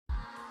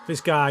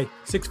This guy,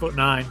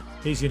 6'9",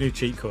 he's your new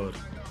cheat code.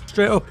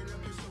 Straight up,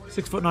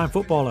 6'9"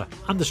 footballer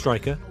and a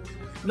striker.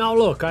 Now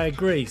look, I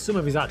agree, some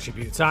of his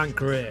attributes aren't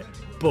great,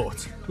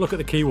 but look at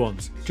the key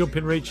ones.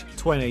 Jumping reach,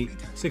 20,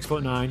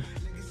 6'9".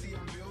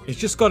 He's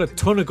just got a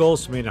ton of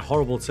goals for me in a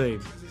horrible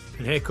team.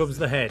 And here comes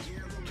the head,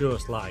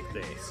 just like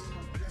this.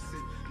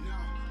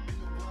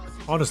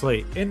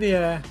 Honestly, in the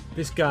air,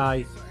 this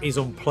guy is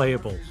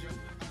unplayable.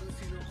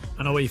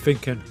 I know what you're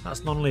thinking,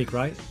 that's non-league,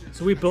 right?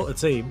 So we built a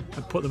team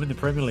and put them in the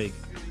Premier League.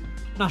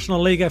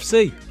 National League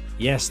FC.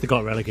 Yes, they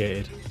got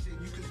relegated.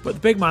 But the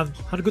big man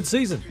had a good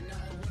season,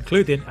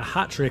 including a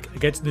hat-trick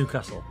against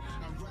Newcastle.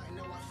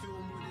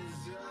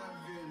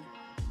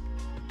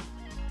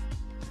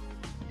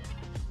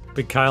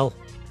 Big Kyle,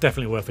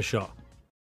 definitely worth a shot.